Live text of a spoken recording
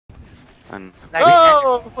And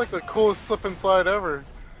Oh, it's like the coolest slip and slide ever.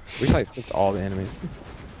 We just like skipped all the enemies.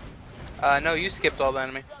 No, you skipped all the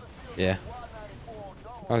enemies. Yeah.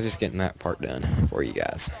 I was just getting that part done for you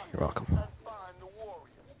guys. You're welcome.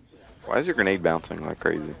 why is your grenade bouncing like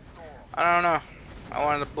crazy? I don't know. I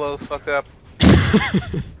wanted to blow the fuck up.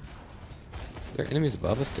 There are enemies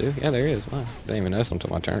above us too? Yeah, there is. Wow. Didn't even notice until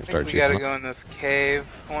my turn I think started we shooting. gotta go in this cave.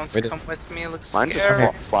 Who wants to Wait, come with me? It looks Mine scary.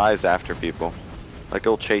 just flies after people. Like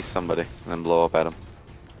it'll chase somebody and then blow up at them.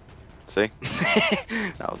 See?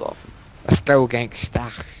 That was awesome. Let's go,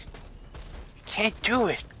 gangsta. You can't do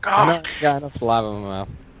it. I know, Gosh. got enough saliva in my mouth.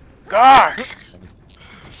 Gosh.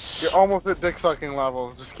 You're almost at dick sucking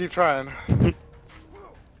level. Just keep trying. I'm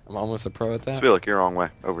almost a pro at that. Sweetluck, you're the wrong way.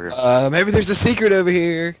 Over here. Maybe there's a secret over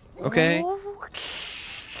here. Okay.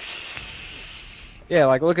 Yeah,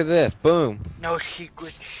 like look at this. Boom. No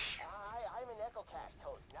secrets. I'm an Echo Cast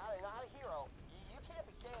host, not a hero. You can't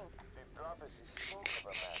be king. The prophecy spoke of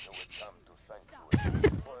a man who would come to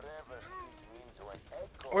sanctuary, forever sneaking into an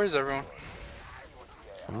echo. Where's everyone?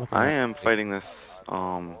 I'm looking I at- am fighting this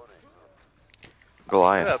What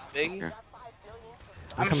Goliath. up, Biggie? Here.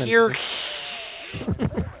 I'm coming. here.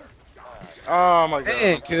 Oh my god.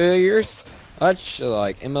 Hey, Kuta, you're such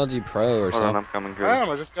like MLG Pro or Hold on, something. I'm coming through. Damn,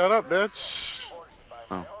 I just got up, bitch.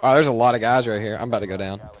 Oh, there's a lot of guys right here. I'm about to go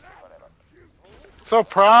down. So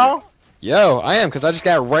proud. Yo, I am, because I just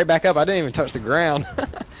got right back up. I didn't even touch the ground.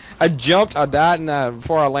 I jumped, I died, and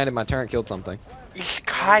before I landed my turn, killed something. This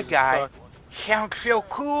Sky guy sounds so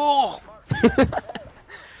cool.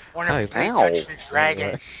 Wanna Nice. play Ow. Dungeons and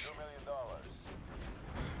Dragons?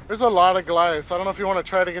 There's a lot of Goliaths. I don't know if you want to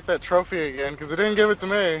try to get that trophy again, because it didn't give it to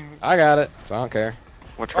me. I got it, so I don't care.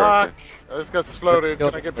 What's Fuck. wrong? I just got exploded.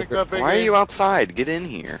 Can I get picked up, Biggie? Why are you outside? Get in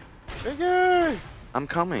here. Biggie! I'm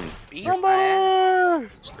coming. Beat your ass.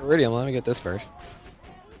 Come on! Iridium, let me get this first.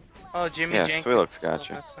 Oh, Jimmy Yeah, Jenkins. Sweetluck's got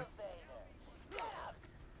you.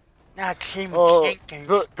 Not Jimmy Oh, Jenkins.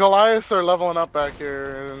 the Goliaths are leveling up back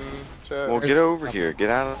here in chat. Well, get over here. Get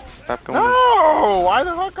out of. Stop going. No! Why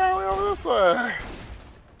the fuck are we over this way?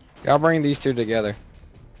 Y'all bring these two together.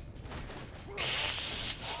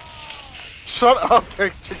 Shut up,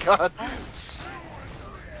 Gangsta God.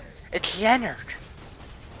 It's Leonard.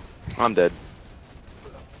 I'm dead.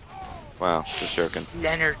 Wow, just joking.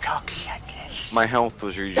 Leonard talks like this. My health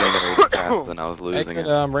was regenerating faster than I was Hey, losing it.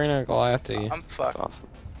 Kuta, I'm bringing a Goliath to you. I'm That's fucked. awesome.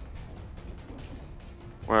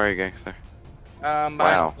 Where are you, gangster? Behind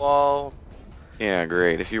Wow. the wall. Yeah,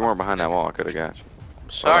 great. If you weren't behind that wall, I could have got you.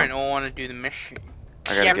 Sorry, no one wanted to do the mission.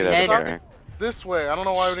 I gotta get out of Leonard. there. It's this way. I don't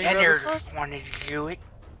know why we didn't Leonard go this way. wanted to do it.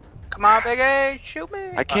 Come on, Big A, shoot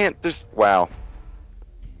me. I can't. There's. Wow.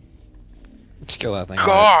 Just kill that thing. Right?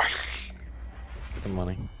 Gosh. Get some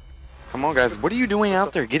money. Come on, guys. What are you doing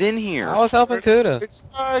out there? Get in here. I was helping Kuta. It's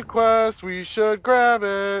side quest. We should grab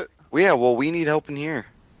it. Well, yeah, well, we need help in here.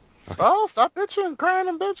 Oh, stop bitching, crying,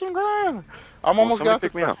 and bitching, crying. I'm Well, almost somebody got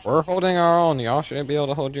pick this. me up. We're holding our own. Y'all shouldn't be able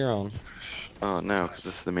to hold your own. Oh, no, because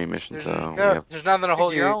this is the main mission, There's, so... yeah. we have- there's nothing to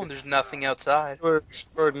hold your You- own. There's nothing outside.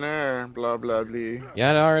 Extraordinaire, blah, blah, blah.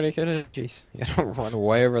 Yeah, I already Kuta. Jeez. You gotta run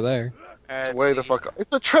way over there. Way the fuck up.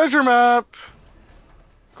 It's a treasure map.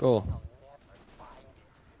 Cool.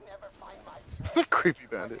 Creepy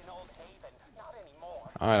bandit.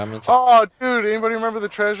 Alright, I'm inside. Oh, dude, anybody remember the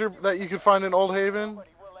treasure that you could find in Old Haven?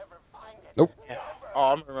 Nope.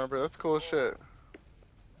 Oh, I remember. That's cool as shit.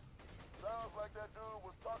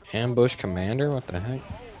 Ambush commander? What the heck?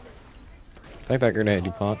 Take that grenade,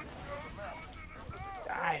 you punk.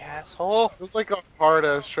 Die, asshole. It was like a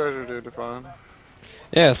hard-ass treasure, dude, to find.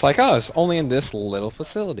 Yeah, it's like us, only in this little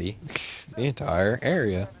facility. The entire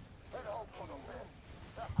area.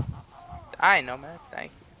 I know, man.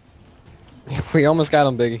 Thank you. We almost got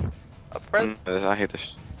him, Biggie. A present. I hate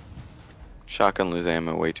this. Shotgun lose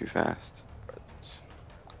ammo way too fast.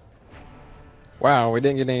 Wow, we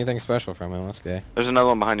didn't get anything special from him. That's gay. There's another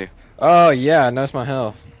one behind you. Oh, yeah, notice my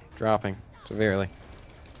health dropping severely.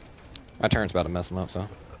 My turn's about to mess him up, so.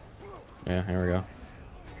 Yeah, here we go.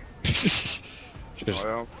 Just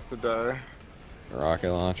Oh, to die.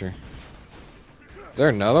 rocket launcher. Is there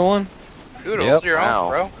another one? Dude, Yep. hold your Wow. own,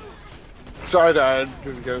 bro. So I died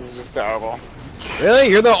because you guys are just terrible. Really?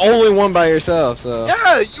 You're the only one by yourself, so.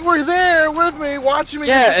 Yeah, you were there with me watching me.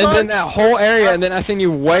 Yeah, get and then the that whole area, and then I seen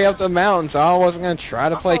you way up the mountain, so I wasn't gonna try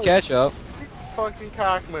to play Oh. catch up. fucking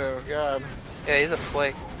cock move. God. Yeah, he's a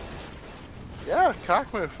flake. Yeah,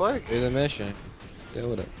 cock move, flake. Do the mission. Deal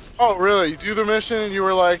with it. Oh, really? You do the mission and you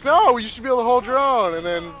were like, no, you should be able to hold your own. And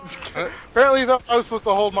then apparently you thought I was supposed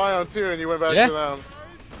to hold my own too, and you went back Yeah. to them.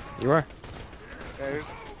 You are. Yeah, you're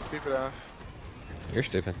just stupid ass. You're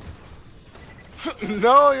stupid.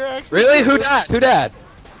 No, you're actually... Really? Who died? Who died?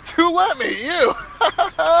 Who let me? You!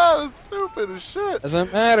 That's stupid as shit.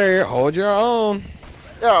 Doesn't matter. Hold your own.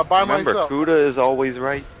 Yeah, by Remember, myself. Kuta is always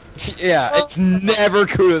right. Yeah, it's never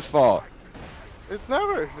Kuta's fault. It's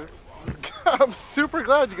never. I'm super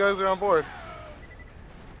glad you guys are on board.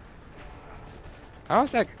 How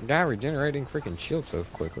is that guy regenerating freaking shield so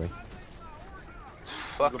quickly? It's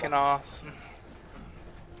fucking awesome.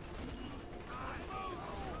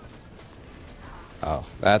 Oh,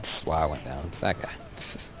 that's why I went down. It's that guy.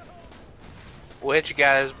 Which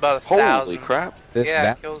guy is about Holy 1,000. crap. This Yeah,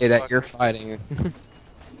 bad kills guy that fucking- you're fighting.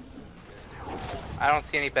 I don't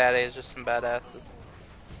see any bad A's, just some badasses.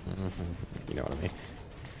 You know what I mean.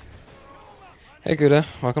 Hey Kuta,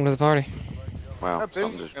 welcome to the party. Wow, I've been,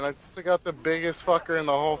 something just... and I just got the biggest fucker in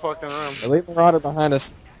the whole fucking room. The lead marauder behind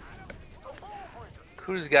us.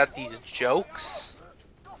 Who's got these jokes?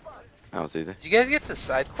 That was easy. Did you guys get the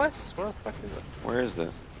side quests? Where the fuck is it? Where is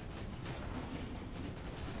it?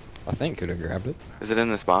 I think Kuta grabbed it. Is it in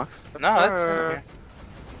this box? No, that's in here.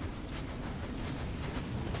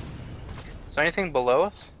 Is there anything below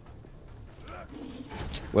us?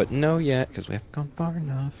 Wouldn't know yet, because we haven't gone far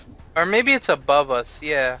enough. Or maybe it's above us,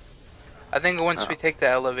 yeah. I think once Oh. we take the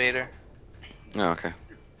elevator, No, okay.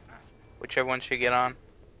 whichever one should get on.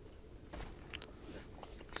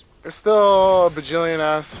 There's still a bajillion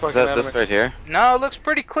ass Is fucking that enemies. this right here? No, it looks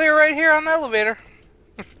pretty clear right here on the elevator.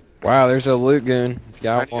 Wow, there's a loot goon. If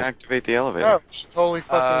How y'all do you want. activate the elevator? Yeah, we should totally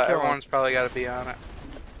fucking kill him. Everyone's probably got to be on it.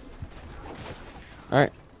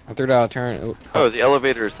 Alright, I threw out a turn. Oh, Oh, the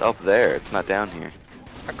elevator's up there. It's not down here.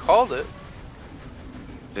 I called it.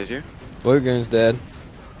 Did you? loot goon's dead.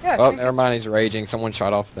 Yeah, I Oh, think never it's- mind, he's raging. Someone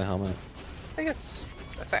shot off the helmet. I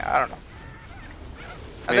don't know.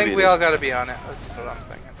 I Maybe think it we is. all got to be on it. That's what I'm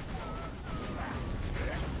thinking.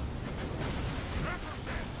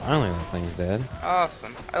 Finally, that thing's dead.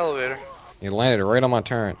 Awesome. Elevator. He landed right on my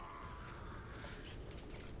turret.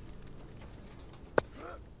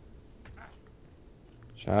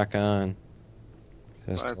 Shotgun.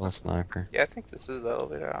 Pistol, sniper. Yeah, I think this is the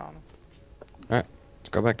elevator. I don't know. Let's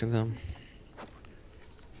go back to them.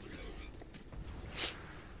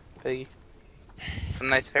 Piggy. Some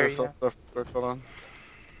nice hair. There's You some know? stuff going on.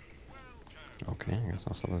 Okay, I guess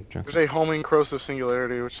I'll sell the junk. There's a homing corrosive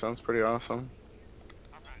singularity, which sounds pretty awesome.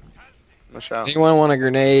 Michelle. Anyone want a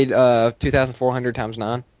grenade 2,400 times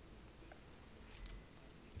 9?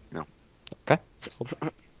 No. Okay.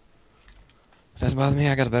 Doesn't bother me,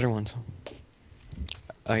 I got a better one. So.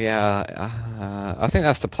 Oh yeah, I think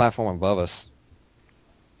that's the platform above us.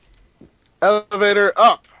 Elevator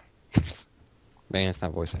up! Man, it's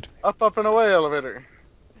not voice activated. Up and away, elevator.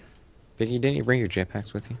 Vicky, didn't you bring your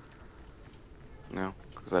jetpacks with you? No,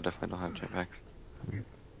 because I definitely don't have jetpacks.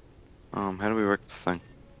 How do we work this thing?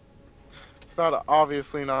 It's not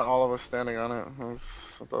obviously not all of us standing on it.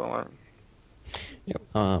 It doesn't work. Yep,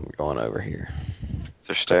 going over here. Is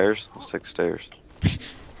there stairs? Let's take the stairs.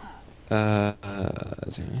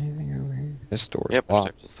 Is there anything over here? This door's Yep, there's locked.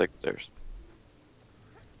 stairs. Let's take the stairs.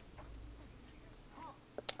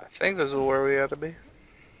 I think this is where we ought to be.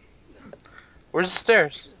 Where's the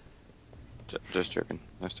stairs? Just joking.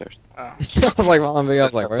 No stairs. Oh. I was like, well, I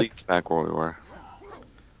was like, That where? leads back where we were.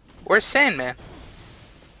 Where's Sandman?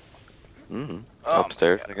 Mm-hmm. Oh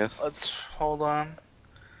Upstairs, my I guess. Let's hold on.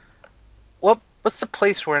 What's the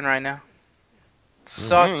place we're in right now?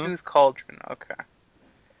 Sawtooth Cauldron. Okay.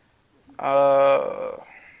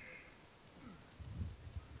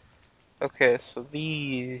 Okay, so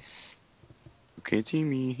these. Okay,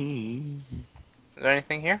 Timmy. Is there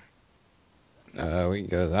anything here? We can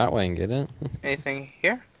go that way and get it. Anything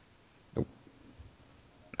here? Nope.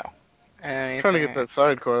 No. Anything... Trying to get that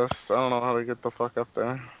side quest. I don't know how to get the fuck up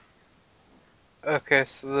there. Okay,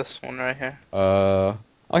 so this one right here. Oh,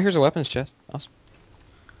 here's a weapons chest. Awesome.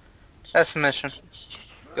 That's the mission.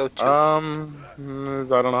 Go to. I don't know.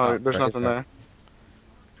 How, Oh, there's right, nothing it's there.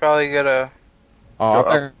 Probably get a. Oh, Go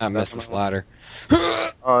I better up, not miss this ladder.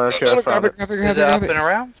 Oh, okay, I found it. grab it, Is grab it it, up grab and it.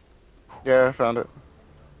 around? Yeah, I found it.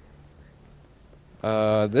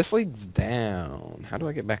 This leads down. How do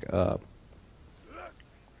I get back up?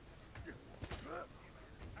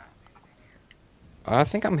 I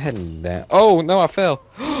think I'm heading down. Oh, no, I fell.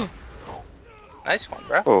 Nice one,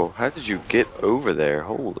 bro. Oh, how did you get over there?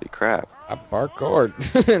 Holy crap. I parkoured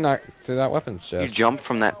to that weapons You chest. jumped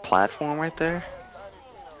from that platform right there?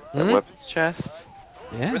 That Mhm. weapons chest?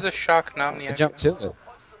 Yeah, Where's the shock not I jumped to it.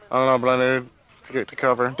 I don't know, but I need to get to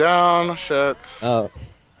cover. Down, shit. Oh,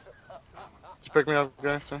 Just pick me up,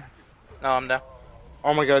 gangster. No, I'm down.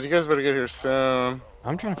 Oh my god, you guys better get here soon.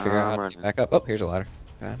 I'm trying to figure out how to running. get back up. Oh, here's a ladder.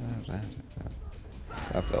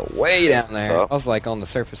 I fell way down there. Up. I was like on the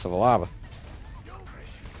surface of a lava.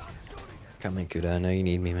 Come in, Kuta. I know you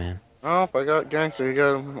need me, man. Oh, I got Gangster. You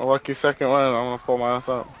got a lucky second one. I'm gonna pull my ass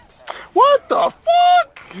up. What the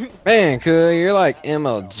fuck? Man, Kuta, you're like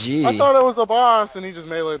MLG. I thought it was a boss, and he just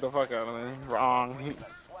meleeed the fuck out of me. Wrong.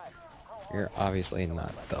 You're obviously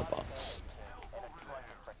not the boss.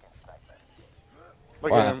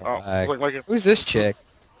 Look Wow, at him. Oh, look at Who's this chick?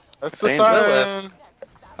 That's the Angel. siren.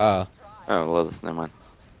 Oh. Oh, Lilith, never mind.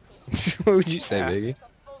 What would you say, Biggie?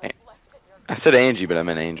 I said Angie, but I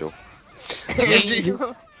meant Angel.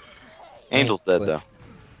 Angel's dead, though.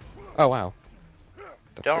 Oh, wow.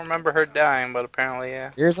 The Don't fuck? remember her dying, but apparently,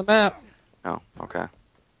 yeah. Here's a map. Oh, okay. Long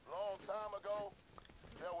time ago,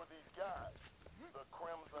 there were these guys. The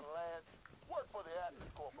Crimson Lads worked for the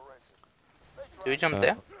Atlas Corporation. They Do we jump Uh,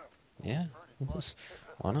 down? Yeah.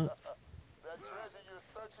 Why not? That treasure you're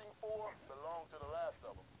searching for belonged to the last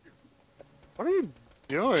of them. What are you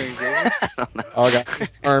doing, dude? Oh, I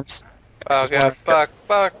got arms. Oh god,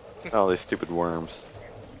 fuck. Oh, these stupid worms.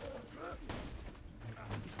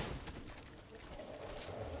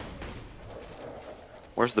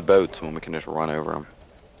 Where's the boats when we can just run over them?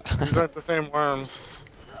 These aren't the same worms.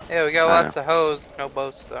 Yeah, we got I lots of hose, no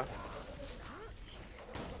boats though.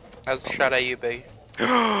 That was a shot at you, big.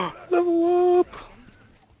 Level up!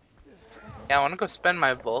 Yeah, I wanna go spend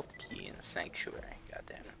my vault key in the sanctuary. God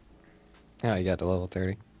damn it. Oh, you got to level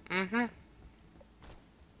 30. Mm-hmm.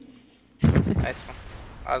 Nice one.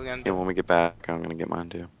 I was gonna Yeah, do when we get back, I'm gonna get mine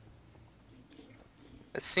too.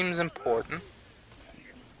 it. Seems important.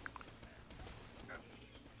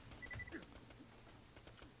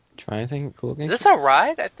 Try anything cool Is game? this a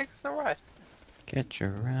ride? I think it's a ride. Get your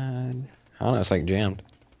ride. I don't know, it's like jammed.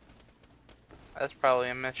 That's probably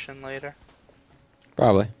a mission later.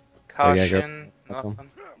 Probably. Oh, yeah, go. Caution, Okay.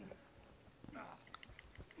 nothing.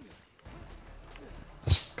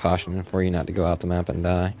 Just caution for you not to go out the map and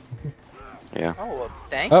die. Yeah. Oh, well,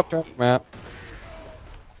 thank Oh, treasure map.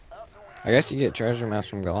 I guess you get treasure maps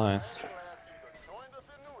from Goliath. Lads either joined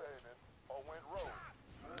us in New Haven or went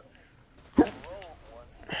rogue. Rogue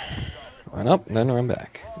ones. Run up, then run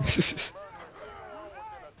back.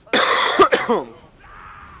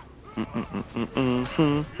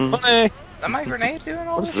 Money! Is that my grenade doing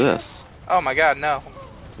all What is this? this? Oh my god, no.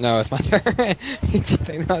 No, it's my turn. Did you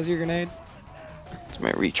think that was your grenade? It's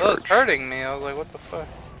my Well, recharge. it's hurting me. I was like, what the fuck?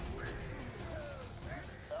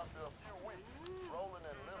 After a few weeks, Roland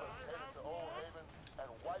and Lilith headed to Old Haven and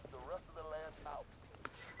wiped the rest of the lands out.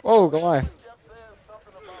 Whoa, Goliath. Kept saying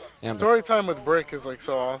something about a Yeah, Story time with Brick is like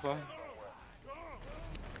so awesome.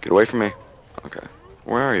 Get away from me. Okay.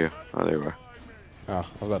 Where are you? Oh, there you are. Oh, I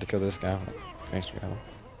was about to kill this guy. Gangster got him.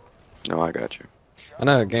 No, I got you. I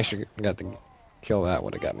know, Gangster got the kill that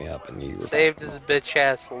would have got me up and you were Saved his bitch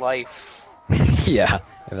ass life. Yeah,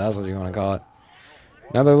 if that's what you want to call it.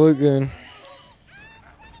 Another loot goon.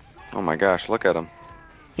 Oh my gosh, look at him.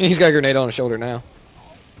 He's got a grenade on his shoulder now.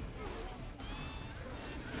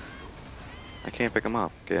 I can't pick him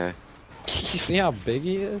up. Okay. You see how big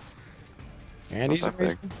he is? And Not he's that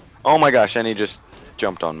big. Oh my gosh, and he just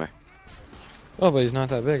jumped on me. Oh, but he's not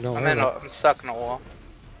that big. Don't worry. I'm stuck in a wall.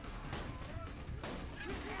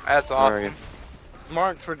 That's Where are you? awesome. It's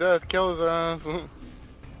marked for death. Kill his ass.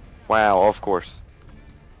 Wow, of course.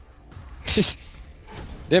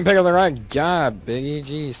 Didn't pick up the right guy, Biggie.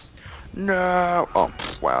 Jeez. No. Oh,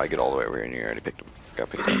 wow, I get all the way over here and you already picked him. Got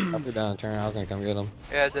picked up. Up or down turn. I was gonna come get him.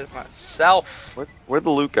 Yeah, I did it myself. Where'd the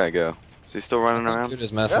loot guy go? Is he still running around? Dude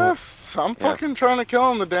is messing with. Yes, I'm fucking trying to kill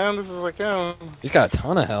him the damnedest as I can. He's got a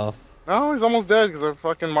ton of health. No, he's almost dead because I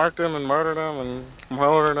fucking marked him and murdered him and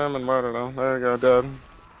murdered him and murdered him. There you go, dead.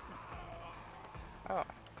 Oh,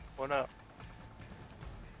 what up?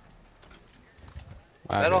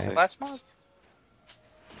 Wow, Metal Biggie. last month?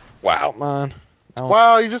 Wow, man.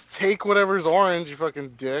 Wow, you just take whatever's orange, you fucking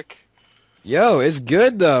dick. Yo, it's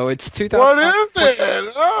good though. It's 2000. What is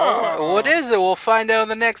it? Oh. What is it? We'll find out in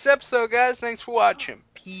the next episode, guys. Thanks for watching.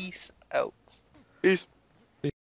 Peace out. Peace.